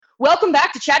Welcome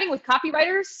back to Chatting with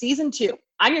Copywriters Season 2.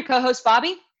 I'm your co-host,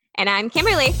 Bobby. And I'm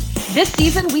Kimberly. This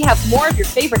season, we have more of your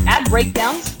favorite ad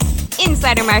breakdowns,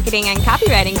 insider marketing and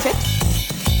copywriting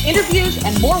tips, interviews,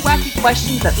 and more wacky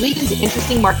questions that lead into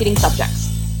interesting marketing subjects.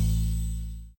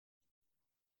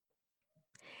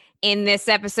 In this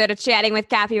episode of Chatting with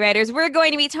Copywriters, we're going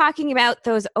to be talking about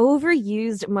those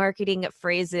overused marketing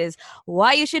phrases,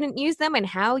 why you shouldn't use them, and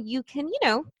how you can,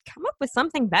 come up with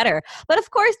something better. But of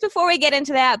course, before we get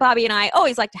into that, Bobby and I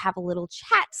always like to have a little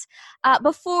chat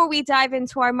before we dive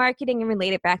into our marketing and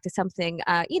relate it back to something,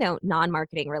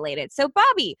 non-marketing related. So,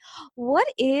 Bobby, what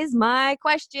is my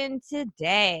question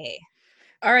today?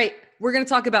 All right, we're going to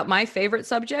talk about my favorite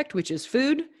subject, which is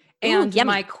food. And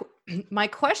my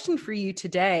question for you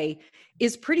today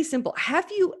is pretty simple. Have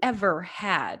you ever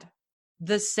had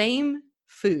the same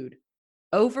food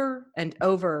over and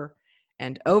over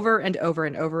and over and over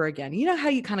and over again? You know how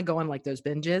you kind of go on like those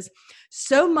binges?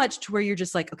 So much to where you're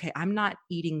just like, okay, I'm not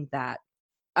eating that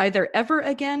either ever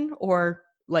again or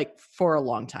like for a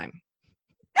long time.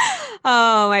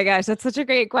 Oh my gosh, that's such a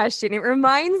great question. It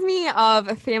reminds me of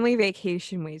a family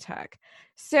vacation we took.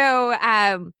 So,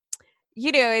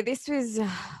 this was,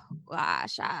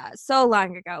 so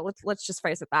long ago. Let's just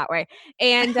phrase it that way.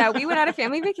 And we went on a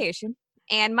family vacation.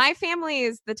 And my family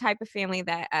is the type of family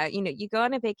that, you go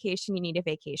on a vacation, you need a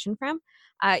vacation from.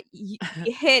 You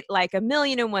hit like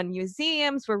 1,000,001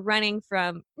 museums. We're running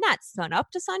from not sun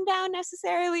up to sundown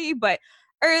necessarily, but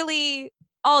early,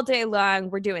 all day long,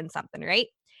 we're doing something, right?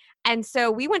 And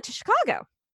so we went to Chicago.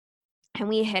 And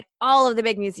we hit all of the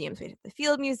big museums. We hit the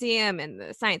Field Museum and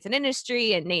the Science and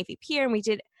Industry and Navy Pier. And we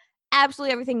did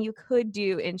absolutely everything you could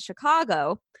do in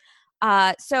Chicago.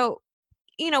 So,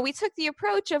 we took the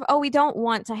approach of, we don't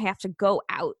want to have to go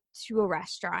out to a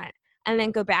restaurant and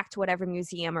then go back to whatever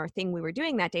museum or thing we were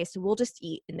doing that day. So we'll just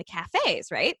eat in the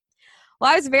cafes, right? Well,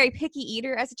 I was a very picky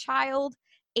eater as a child.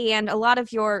 And a lot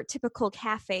of your typical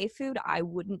cafe food, I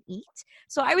wouldn't eat.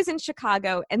 So I was in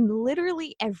Chicago, and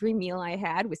literally every meal I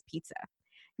had was pizza.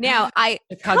 Now,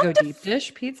 Chicago deep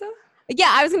dish pizza? Yeah,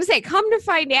 I was going to say, come to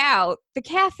find out, the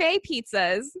cafe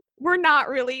pizzas were not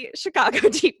really Chicago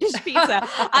deep dish pizza.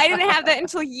 I didn't have that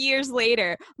until years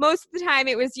later. Most of the time,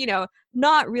 it was,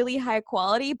 not really high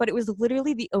quality, but it was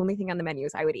literally the only thing on the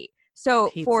menus I would eat. So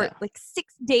for like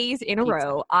 6 days in a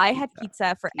row, I had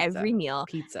pizza for every meal.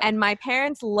 And my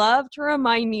parents love to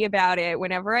remind me about it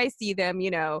whenever I see them,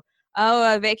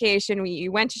 a vacation, we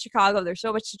went to Chicago, there's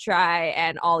so much to try,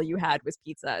 and all you had was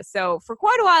pizza. So for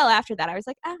quite a while after that, I was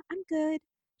like, I'm good.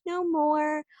 No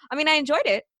more. I mean, I enjoyed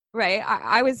it, right?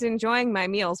 I was enjoying my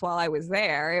meals while I was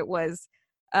there. It was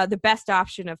the best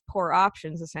option of poor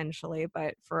options, essentially,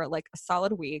 but for like a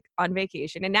solid week on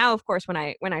vacation. And now, of course, when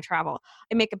I travel,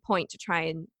 I make a point to try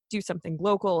and do something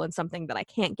local and something that I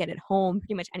can't get at home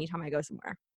pretty much anytime I go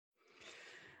somewhere.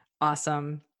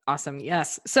 Awesome.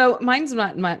 Yes. So mine's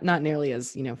not nearly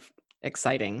as,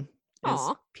 exciting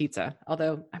as pizza.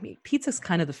 Although, I mean, pizza's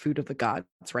kind of the food of the gods,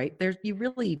 right?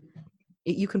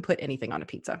 You can put anything on a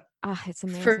pizza. It's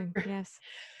amazing. Yes.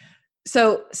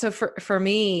 So for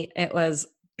me, it was,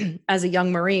 as a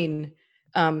young Marine,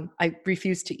 I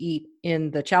refused to eat in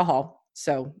the chow hall.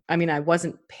 So, I mean, I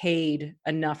wasn't paid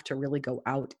enough to really go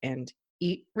out and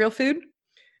eat real food.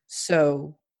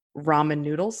 So ramen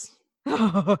noodles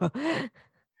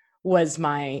was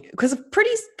because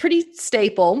pretty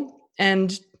staple.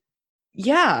 And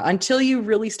yeah, until you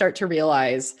really start to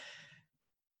realize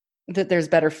that there's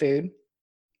better food,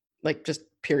 like just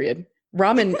period.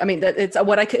 Ramen, I mean, it's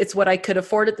what I could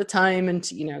afford at the time,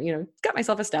 and got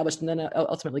myself established, and then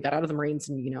ultimately got out of the Marines,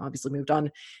 and obviously moved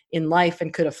on in life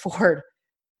and could afford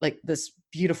like this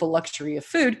beautiful luxury of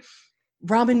food.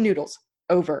 Ramen noodles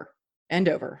over and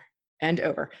over and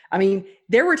over. I mean,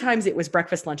 there were times it was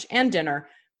breakfast, lunch, and dinner,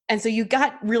 and so you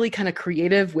got really kind of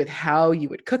creative with how you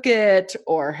would cook it,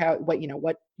 or what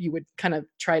you would kind of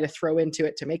try to throw into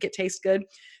it to make it taste good.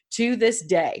 To this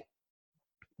day,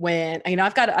 when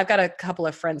I've got a couple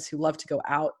of friends who love to go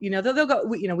out, they'll go,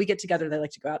 we get together, they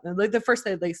like to go out, and the first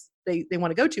thing they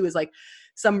want to go to is like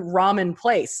some ramen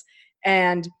place.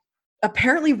 And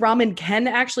apparently ramen can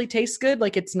actually taste good.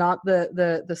 Like, it's not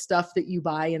the stuff that you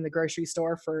buy in the grocery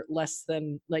store for less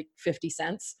than like 50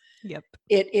 cents. Yep.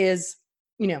 It is,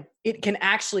 it can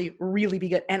actually really be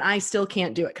good. And I still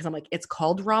can't do it because I'm like, it's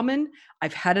called ramen.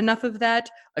 I've had enough of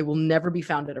that. I will never be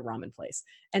found at a ramen place.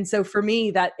 And so for me,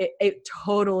 that it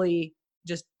totally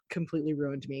just completely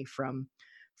ruined me from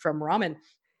ramen.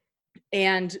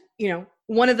 And,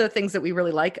 one of the things that we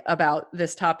really like about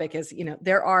this topic is,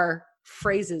 there are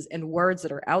phrases and words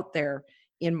that are out there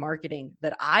in marketing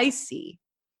that I see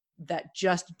that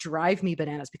just drive me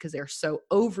bananas because they're so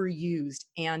overused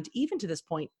and even to this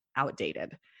point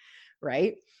outdated,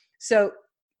 right? So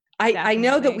I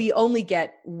know that Definitely. we only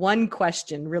get one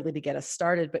question really to get us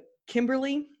started, but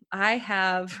Kimberly, I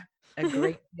have a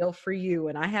great deal for you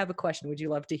and I have a question. Would you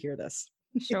love to hear this?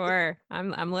 Sure.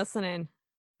 I'm listening.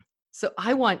 So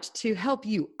I want to help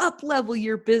you up level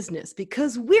your business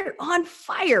because we're on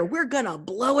fire. We're going to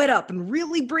blow it up and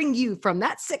really bring you from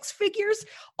that 6 figures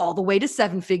all the way to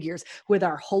 7 figures with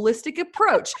our holistic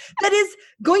approach that is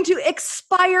going to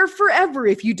expire forever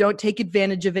if you don't take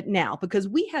advantage of it now, because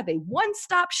we have a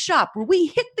one-stop shop where we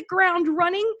hit the ground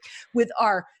running with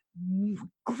our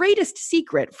greatest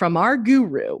secret from our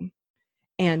guru.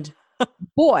 And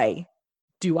boy,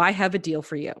 do I have a deal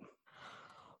for you.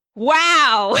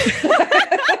 Wow.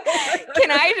 Can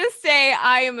I just say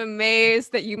I am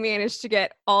amazed that you managed to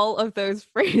get all of those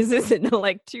phrases into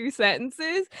like 2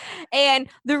 sentences. And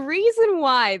the reason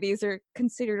why these are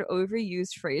considered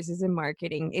overused phrases in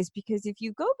marketing is because if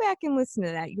you go back and listen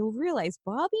to that, you'll realize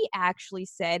Bobbi actually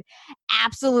said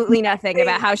absolutely nothing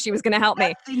about how she was going to help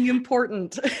me. Nothing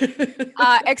important.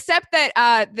 Except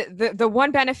that the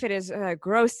one benefit is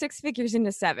grow 6 figures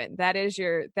into 7. That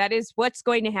is what's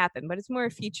going to happen, but it's more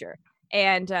a feature.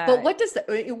 And but what does that?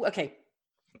 Okay,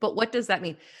 but what does that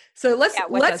mean? So let's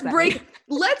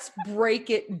break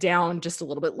it down just a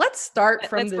little bit. Let's start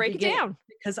from the beginning. It down.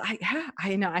 Because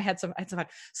I know I had some fun.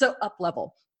 So up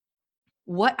level.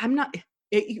 What I'm not.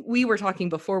 We were talking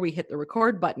before we hit the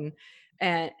record button,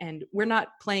 and we're not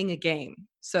playing a game,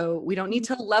 so we don't need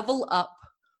to level up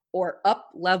or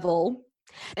up level.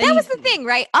 That was the thing,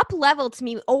 right? Up level to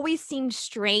me always seemed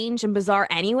strange and bizarre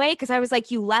anyway, because I was like,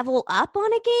 you level up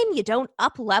on a game, you don't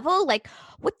up level. Like,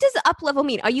 what does up level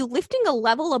mean? Are you lifting a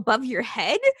level above your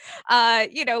head?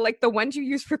 Like the ones you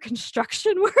use for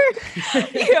construction work,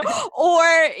 or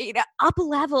up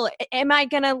level. Am I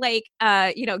gonna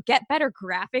get better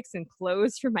graphics and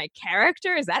clothes for my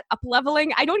character? Is that up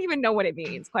leveling? I don't even know what it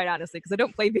means, quite honestly, because I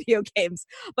don't play video games.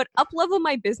 But up level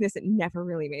my business, it never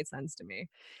really made sense to me.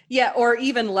 Yeah, or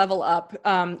even level up,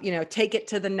 take it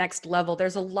to the next level.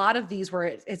 There's a lot of these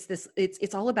where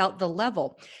it's all about the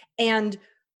level. And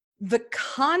the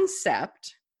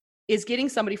concept is getting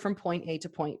somebody from point A to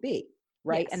point B,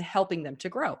 right? Yes. And helping them to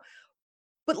grow.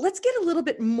 But let's get a little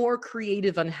bit more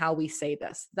creative on how we say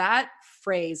this. That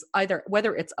phrase, either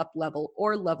whether it's up level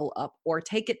or level up or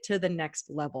take it to the next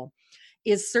level,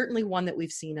 is certainly one that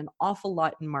we've seen an awful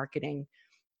lot in marketing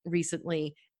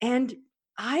recently. And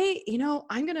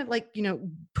I'm going to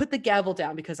put the gavel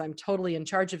down because I'm totally in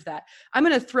charge of that. I'm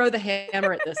going to throw the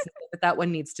hammer at this, that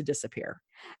one needs to disappear.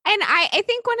 And I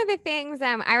think one of the things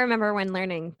I remember when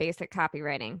learning basic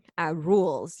copywriting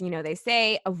rules, they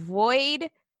say avoid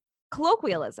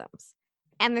colloquialisms.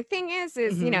 And the thing is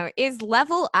is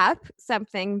level up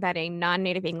something that a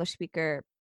non-native English speaker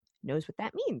knows what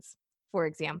that means, for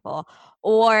example?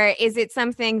 Or is it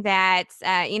something that,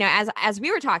 as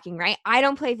we were talking, right? I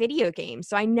don't play video games,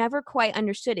 so I never quite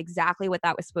understood exactly what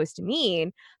that was supposed to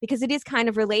mean, because it is kind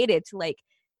of related to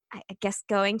I guess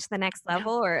going to the next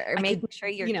level or making sure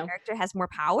your character has more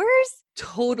powers.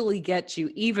 Totally get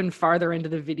you even farther into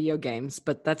the video games,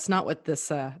 but that's not what this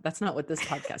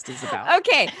podcast is about.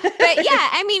 Okay. But yeah,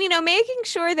 I mean, making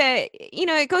sure that,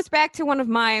 it goes back to one of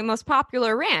my most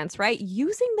popular rants, right?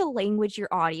 Using the language your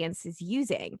audience is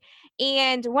using.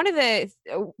 And one of the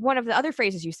other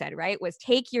phrases you said, right, was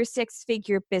take your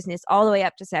 6-figure business all the way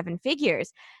up to 7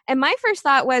 figures. And my first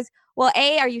thought was, well,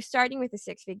 A, are you starting with a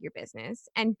 6-figure business?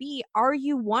 And B, are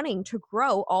you wanting to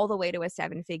grow all the way to a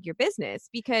 7-figure business?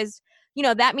 Because,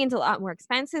 that means a lot more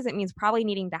expenses. It means probably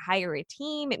needing to hire a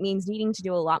team. It means needing to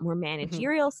do a lot more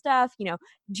managerial stuff.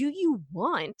 Do you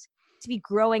want to be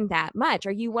growing that much?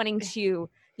 Are you wanting to,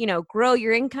 grow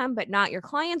your income, but not your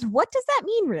clients? What does that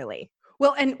mean, really?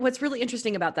 Well, and what's really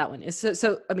interesting about that one is,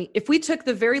 so I mean, if we took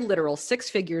the very literal 6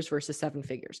 figures versus 7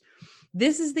 figures,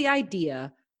 this is the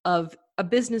idea of a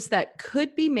business that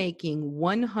could be making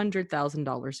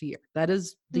 $100,000 a year. That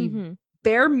is the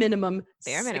bare minimum,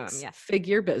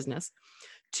 figure business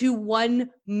to $1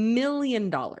 million.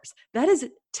 That is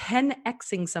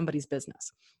 10xing somebody's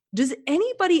business. Does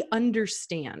anybody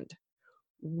understand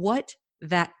what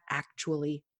that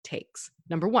actually takes?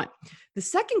 Number one. The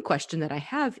second question that I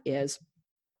have is,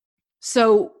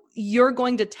 so you're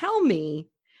going to tell me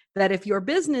that if your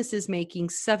business is making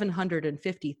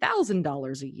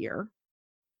 $750,000 a year,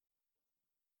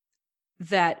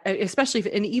 that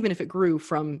especially and even if it grew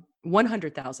from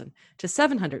 100,000 to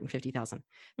 750,000,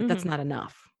 that's not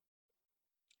enough.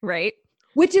 Right.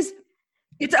 Which is,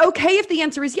 it's okay if the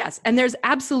answer is yes. And there's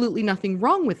absolutely nothing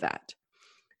wrong with that.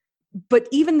 but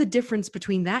even the difference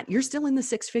between that, you're still in the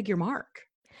six-figure mark.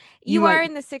 You are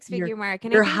in the six-figure mark,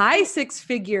 and you're high six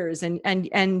figures, and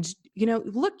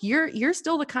look, you're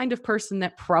still the kind of person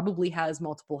that probably has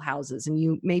multiple houses, and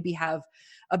you maybe have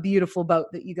a beautiful boat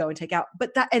that you go and take out,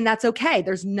 but that's okay.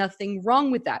 There's nothing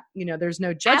wrong with that. There's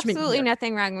no judgment. Absolutely here.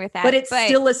 Nothing wrong with that. But it's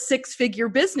still a six-figure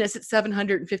business at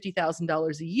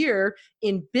 $750,000 a year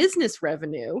in business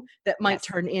revenue that might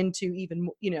turn into even,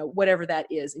 whatever that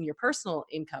is in your personal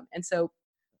income. And so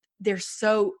they're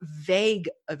so vague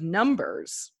of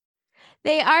numbers.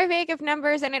 They are vague of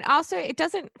numbers. And it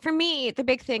doesn't, for me, the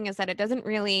big thing is that it doesn't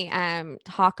really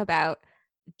talk about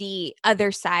the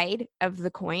other side of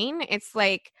the coin. It's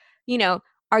like,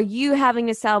 are you having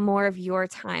to sell more of your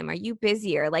time? Are you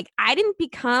busier? Like, I didn't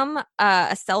become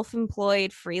a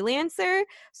self-employed freelancer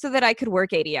so that I could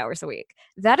work 80 hours a week.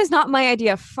 That is not my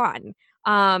idea of fun.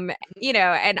 And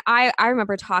I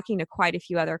remember talking to quite a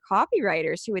few other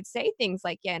copywriters who would say things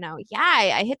like,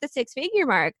 I hit the six-figure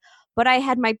mark, but I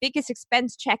had my biggest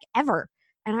expense check ever.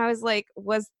 And I was like,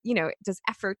 does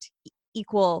effort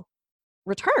equal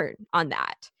return on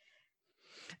that?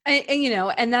 And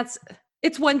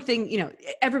it's one thing,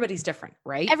 everybody's different,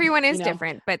 right? Everyone is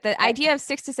different, but the idea of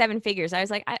 6 to 7 figures, I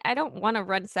was like, I don't want to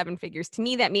run 7 figures. To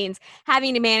me, that means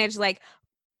having to manage like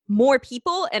more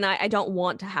people, and I don't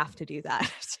want to have to do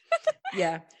that.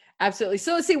 Yeah, absolutely.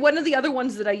 So let's see, one of the other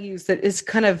ones that I use that is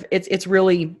kind of, it's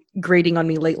really grating on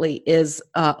me lately is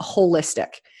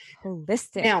holistic.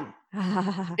 Holistic. Now,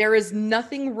 there is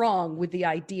nothing wrong with the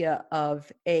idea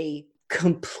of a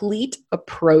complete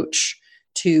approach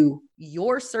to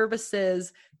your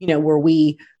services, where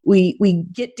we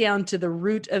get down to the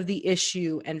root of the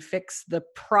issue and fix the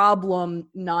problem,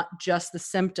 not just the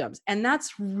symptoms. And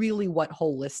that's really what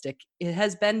holistic, it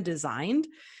has been designed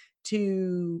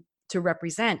to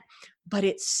represent. But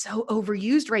it's so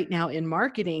overused right now in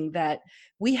marketing that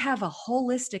we have a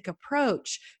holistic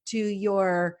approach to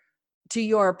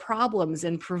your problems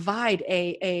and provide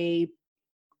a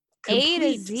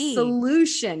complete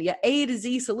solution. Yeah, A to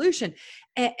Z solution.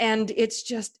 And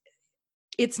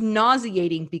it's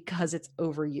nauseating because it's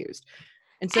overused.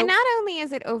 And not only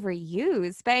is it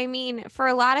overused, but I mean, for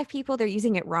a lot of people, they're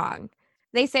using it wrong.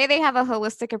 They say they have a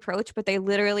holistic approach, but they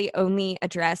literally only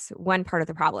address one part of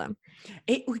the problem.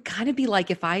 It would kind of be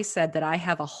like if I said that I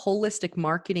have a holistic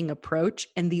marketing approach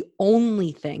and the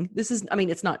only thing,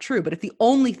 it's not true, but if the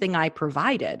only thing I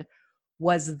provided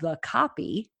was the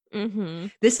copy,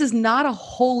 this is not a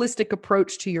holistic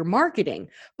approach to your marketing,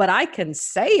 but I can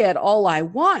say it all I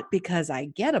want because I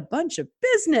get a bunch of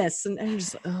business, and I'm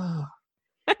just,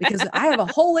 because I have a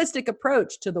holistic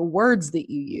approach to the words that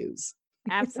you use.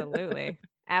 Absolutely.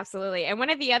 Absolutely. And one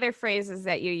of the other phrases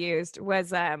that you used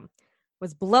was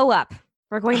blow up.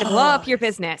 We're going to blow up your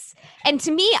business. And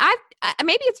to me,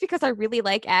 maybe it's because I really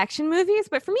like action movies,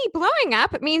 but for me, blowing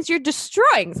up means you're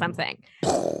destroying something.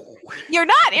 You're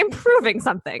not improving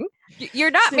something.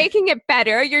 You're not making it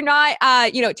better. You're not,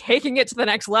 taking it to the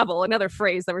next level. Another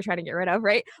phrase that we're trying to get rid of,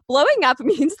 right? Blowing up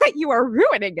means that you are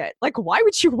ruining it. Like, why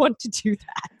would you want to do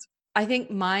that? I think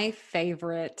my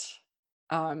favorite,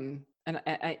 and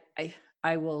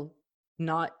I will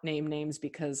not name names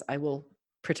because I will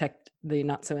protect the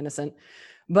not so innocent.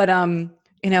 But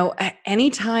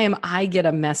anytime I get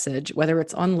a message, whether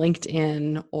it's on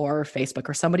LinkedIn or Facebook,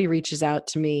 or somebody reaches out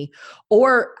to me,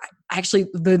 or actually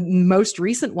the most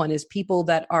recent one is people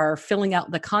that are filling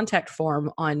out the contact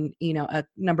form on, a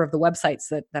number of the websites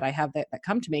that I have that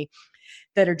come to me,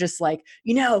 that are just like,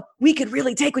 we could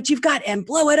really take what you've got and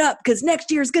blow it up because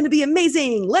next year is going to be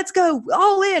amazing. Let's go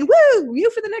all in. Woo! You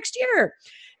for the next year.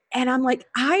 And I'm like,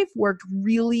 I've worked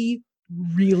really,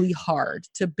 really hard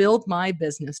to build my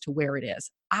business to where it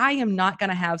is. I am not going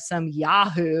to have some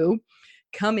Yahoo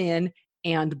come in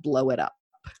and blow it up.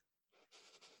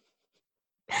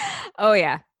 Oh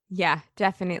yeah. Yeah,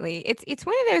 definitely. It's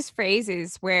one of those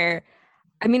phrases where,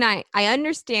 I mean, I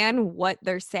understand what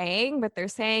they're saying, but they're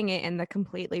saying it in the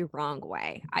completely wrong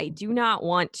way. I do not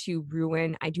want to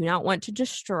ruin. I do not want to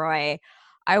destroy.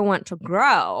 I want to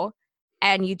grow.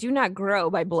 And you do not grow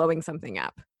by blowing something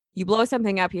up. You blow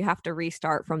something up, you have to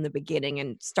restart from the beginning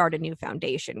and start a new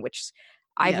foundation, which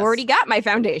I've already got my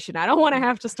foundation. I don't want to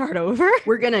have to start over.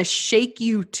 We're going to shake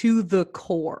you to the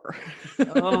core.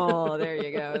 Oh, there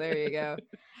you go. There you go.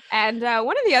 And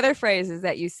one of the other phrases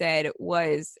that you said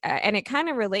was, and it kind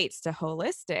of relates to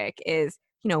holistic, is,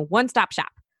 one-stop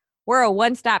shop. We're a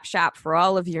one-stop shop for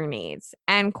all of your needs.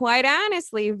 And quite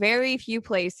honestly, very few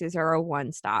places are a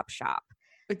one-stop shop.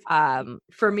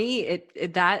 For me,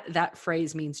 that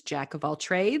phrase means jack of all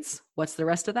trades. What's the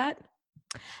rest of that?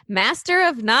 Master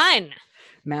of none.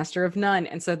 master of none.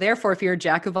 And so therefore, if you're a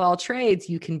jack of all trades,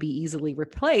 you can be easily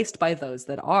replaced by those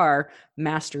that are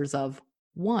masters of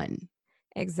one.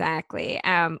 Exactly.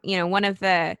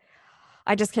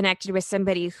 I just connected with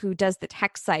somebody who does the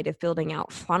tech side of building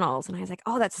out funnels. And I was like,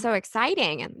 oh, that's so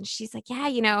exciting. And she's like,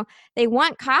 yeah, they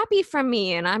want copy from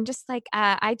me. And I'm just like,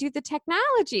 I do the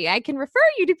technology. I can refer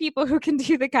you to people who can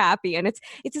do the copy. And it's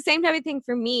the same type of thing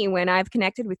for me when I've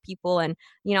connected with people and,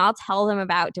 I'll tell them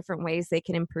about different ways they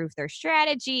can improve their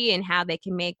strategy and how they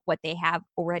can make what they have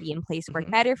already in place work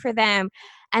better for them.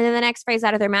 And then the next phrase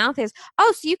out of their mouth is,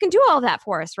 oh, so you can do all that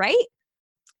for us, right?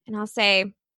 And I'll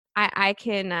say, I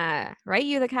can write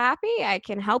you the copy. I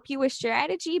can help you with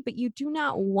strategy, but you do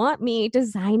not want me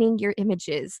designing your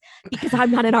images because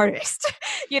I'm not an artist,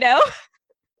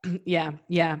 Yeah,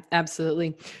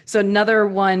 absolutely. So another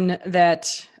one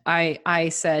that I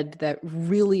said that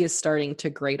really is starting to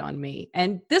grate on me,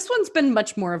 and this one's been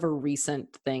much more of a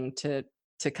recent thing to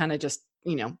kind of just,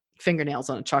 fingernails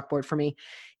on a chalkboard for me,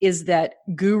 is that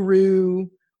guru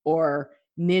or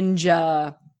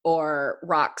ninja or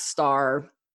rock star.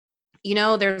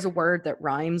 There's a word that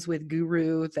rhymes with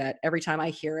guru that every time I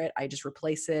hear it, I just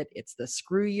replace it. It's the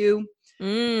screw you.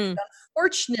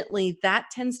 Unfortunately,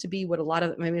 that tends to be what a lot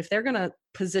of, if they're going to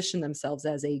position themselves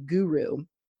as a guru,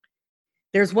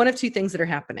 there's one of two things that are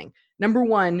happening. Number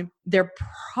one, they're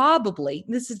probably,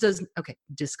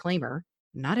 disclaimer,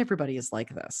 not everybody is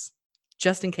like this,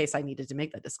 just in case I needed to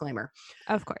make that disclaimer.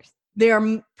 Of course. They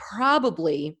are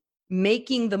probably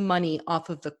making the money off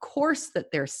of the course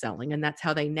that they're selling, and that's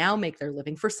how they now make their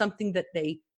living for something that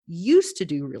they used to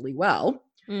do really well,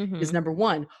 is number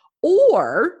one.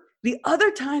 Or the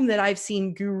other time that I've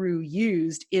seen guru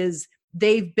used is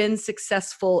they've been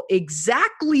successful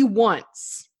exactly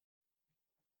once,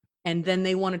 and then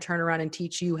they want to turn around and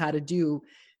teach you how to do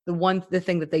the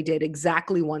thing that they did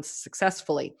exactly once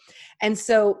successfully. And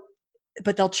so,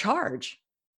 but they'll charge.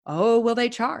 Oh, will they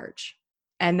charge?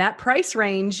 And that price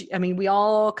range, we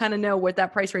all kind of know what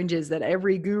that price range is that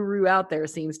every guru out there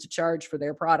seems to charge for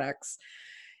their products.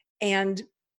 And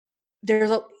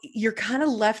you're kind of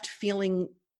left feeling,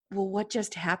 well, what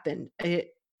just happened?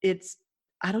 It's,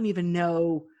 I don't even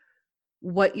know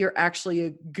what you're actually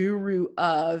a guru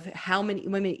of. How many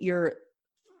women you're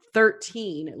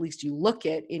 13, at least you look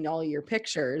it in all your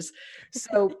pictures.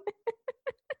 So,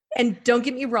 and don't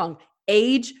get me wrong,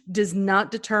 age does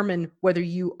not determine whether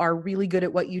you are really good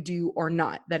at what you do or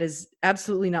not. That is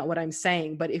absolutely not what I'm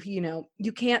saying. But if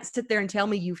you can't sit there and tell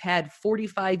me you've had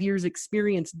 45 years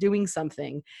experience doing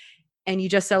something and you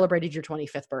just celebrated your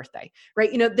 25th birthday,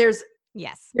 right? There's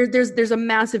a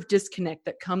massive disconnect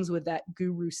that comes with that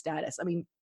guru status.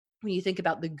 When you think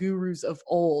about the gurus of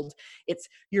old, it's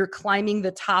you're climbing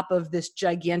the top of this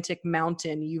gigantic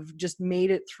mountain. You've just made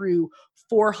it through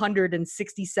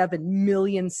 467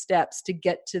 million steps to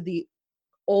get to the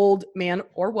old man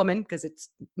or woman, because it's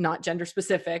not gender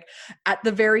specific, at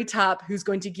the very top, who's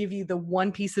going to give you the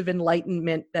one piece of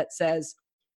enlightenment that says,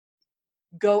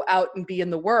 go out and be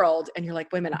in the world. And you're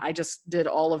like, wait a minute, I just did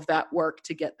all of that work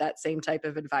to get that same type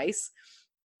of advice.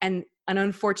 And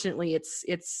unfortunately,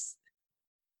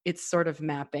 it's sort of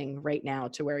mapping right now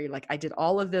to where you're like, I did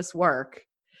all of this work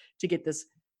to get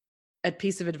a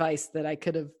piece of advice that I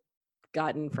could have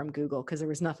gotten from Google, because there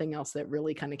was nothing else that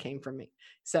really kind of came from me.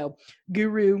 So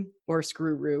guru or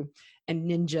screw-roo and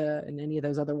ninja and any of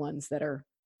those other ones that are.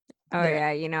 Oh yeah.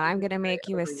 I'm going to make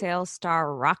you a sales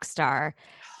star, rock star.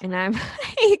 And I'm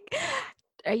like,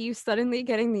 are you suddenly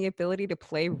getting the ability to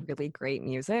play really great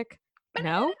music?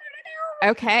 No?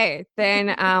 Okay,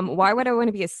 then why would I want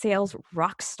to be a sales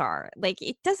rock star? Like,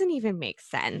 it doesn't even make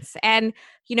sense. And,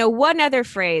 one other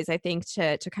phrase I think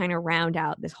to kind of round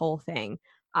out this whole thing,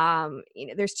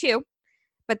 there's two,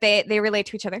 but they relate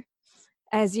to each other.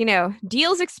 As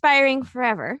deals expiring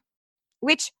forever,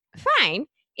 which fine,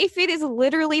 if it is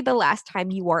literally the last time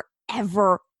you are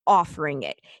ever offering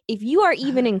it. If you are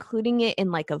even including it in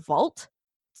like a vault,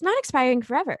 it's not expiring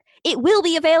forever. It will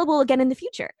be available again in the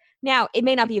future. Now, it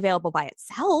may not be available by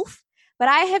itself, but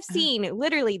I have seen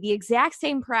literally the exact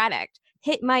same product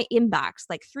hit my inbox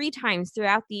like 3 times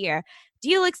throughout the year.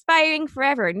 Deal expiring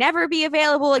forever, never be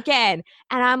available again.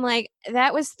 And I'm like,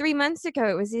 that was 3 months ago.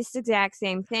 It was this exact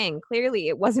same thing. Clearly,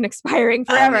 it wasn't expiring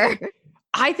forever.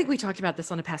 I think we talked about this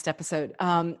on a past episode.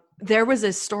 There was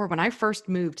a store when I first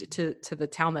moved to the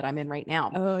town that I'm in right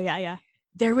now. Oh, yeah.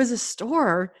 There was a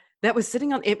store that was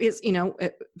sitting on, it is,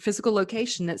 a physical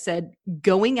location that said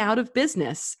going out of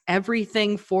business,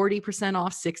 everything 40%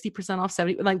 off, 60% off,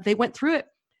 70%, like they went through it.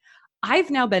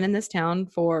 I've now been in this town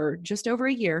for just over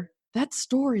a year. That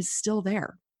store is still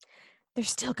there. They're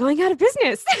still going out of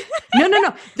business.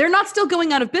 No. They're not still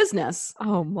going out of business.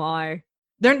 Oh my.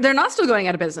 They're not still going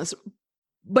out of business.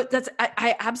 But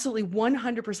I absolutely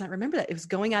 100% remember that. It was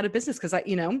going out of business because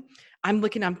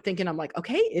I'm thinking,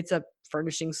 okay, it's a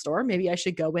furnishing store. Maybe I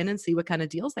should go in and see what kind of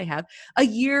deals they have. A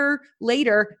year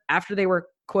later, after they were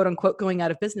quote unquote going out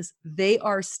of business, they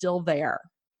are still there.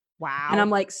 Wow. And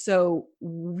I'm like, so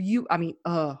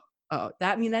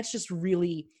that's just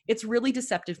really, it's really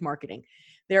deceptive marketing.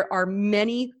 There are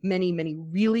many, many, many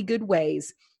really good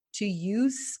ways to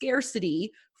use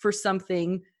scarcity for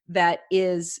something that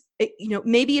is,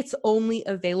 maybe it's only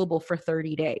available for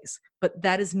 30 days, but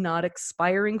that is not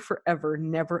expiring forever,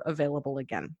 never available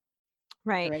again.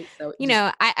 Right. So,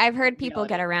 I've heard people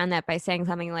get around that by saying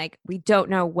something like, we don't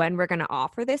know when we're going to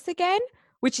offer this again,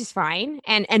 which is fine.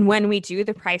 And when we do,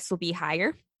 the price will be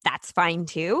higher. That's fine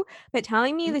too. But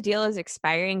telling me the deal is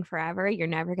expiring forever, you're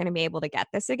never going to be able to get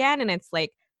this again. And it's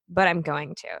like, but I'm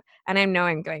going to. And I know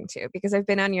I'm going to because I've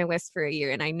been on your list for a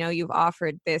year and I know you've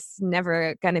offered this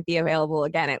never going to be available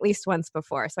again at least once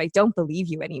before. So I don't believe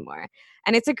you anymore.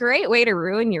 And it's a great way to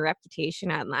ruin your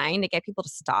reputation online, to get people to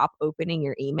stop opening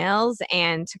your emails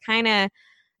and to kind of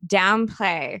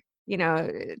downplay,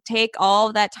 take all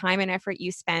of that time and effort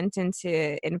you spent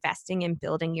into investing in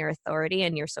building your authority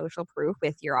and your social proof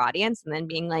with your audience and then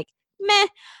being like, meh,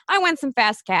 I want some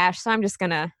fast cash. So I'm just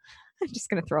going to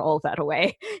throw all of that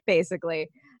away, basically.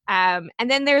 And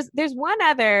then there's one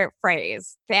other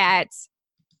phrase that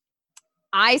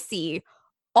I see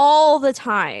all the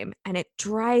time, and it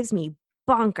drives me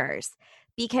bonkers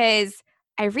because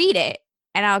I read it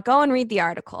and I'll go and read the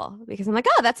article because I'm like,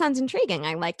 oh, that sounds intriguing.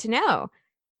 I'd like to know.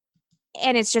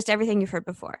 And it's just everything you've heard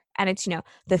before. And it's,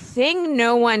 the thing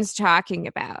no one's talking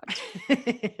about.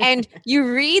 And you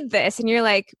read this and you're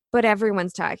like, but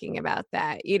everyone's talking about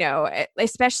that,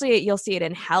 especially you'll see it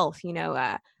in health,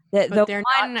 but they're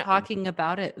not talking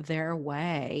about it their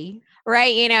way.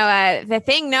 Right. The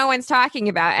thing no one's talking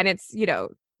about, and it's,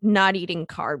 not eating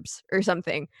carbs or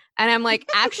something. And I'm like,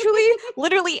 actually,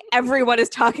 literally everyone is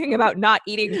talking about not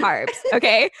eating carbs.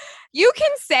 Okay. You can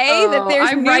say that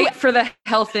there's I'm right for the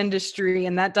health industry,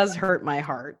 and that does hurt my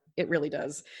heart. It really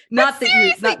does. Not that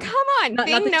seriously, come on. Not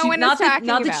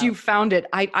that you found it.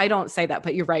 I don't say that,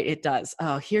 but you're right. It does.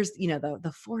 Oh, here's,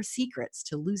 the 4 secrets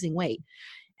to losing weight.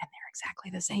 And they're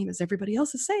exactly the same as everybody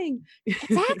else is saying.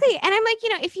 Exactly. And I'm like,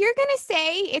 if you're going to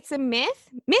say it's a myth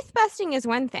busting is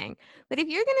one thing. But if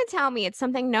you're going to tell me it's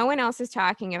something no one else is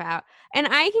talking about, and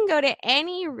I can go to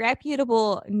any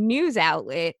reputable news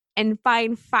outlet and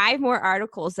find 5 more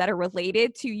articles that are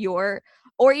related to your,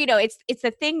 or, it's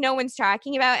the thing no one's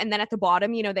talking about. And then at the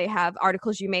bottom, they have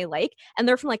articles you may like, and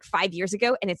they're from like 5 years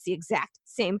ago, and it's the exact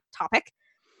same topic.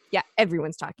 Yeah,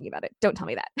 everyone's talking about it. Don't tell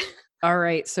me that. All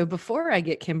right. So before I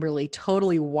get Kimberly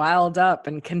totally wild up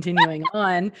and continuing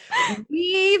on,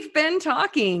 we've been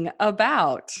talking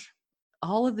about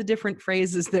all of the different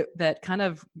phrases that kind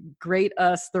of grate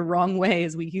us the wrong way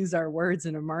as we use our words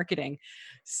in our marketing.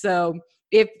 So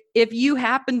if you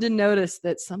happen to notice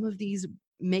that some of these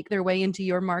make their way into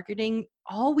your marketing,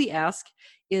 all we ask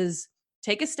is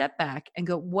take a step back and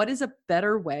go, what is a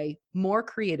better way, more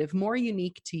creative, more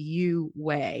unique to you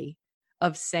way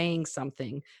of saying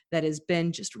something that has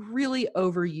been just really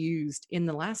overused in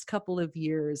the last couple of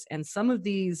years? And some of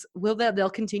these,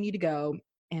 they'll continue to go,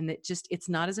 and it's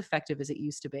not as effective as it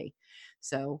used to be.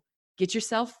 So get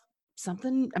yourself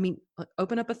something.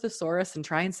 Open up a thesaurus and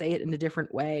try and say it in a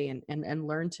different way, and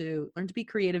learn to be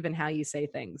creative in how you say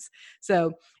things.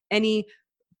 So any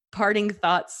parting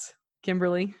thoughts,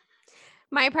 Kimberly?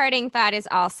 My parting thought is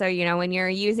also, when you're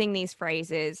using these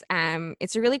phrases,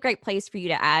 it's a really great place for you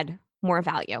to add more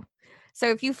value. So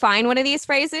if you find one of these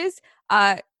phrases,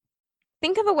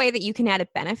 think of a way that you can add a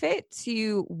benefit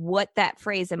to what that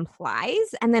phrase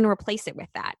implies and then replace it with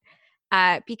that.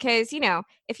 Because,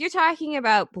 if you're talking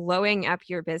about blowing up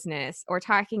your business or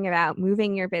talking about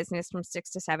moving your business from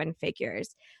 6 to 7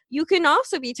 figures, you can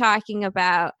also be talking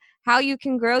about how you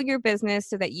can grow your business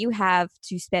so that you have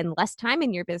to spend less time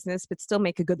in your business but still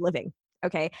make a good living.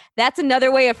 Okay, that's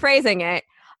another way of phrasing it.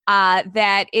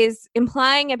 That is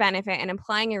implying a benefit and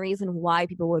implying a reason why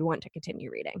people would want to continue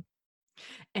reading.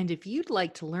 And if you'd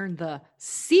like to learn the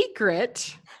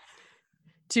secret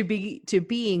to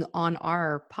being on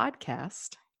our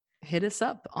podcast, hit us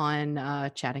up on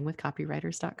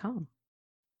chattingwithcopywriters.com.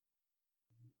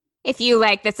 If you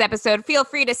like this episode, feel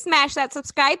free to smash that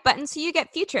subscribe button so you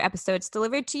get future episodes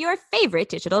delivered to your favorite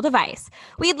digital device.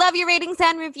 We'd love your ratings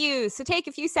and reviews, so take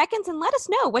a few seconds and let us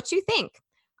know what you think.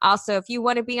 Also, if you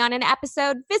want to be on an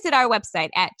episode, visit our website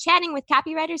at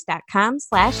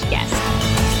chattingwithcopywriters.com/guest.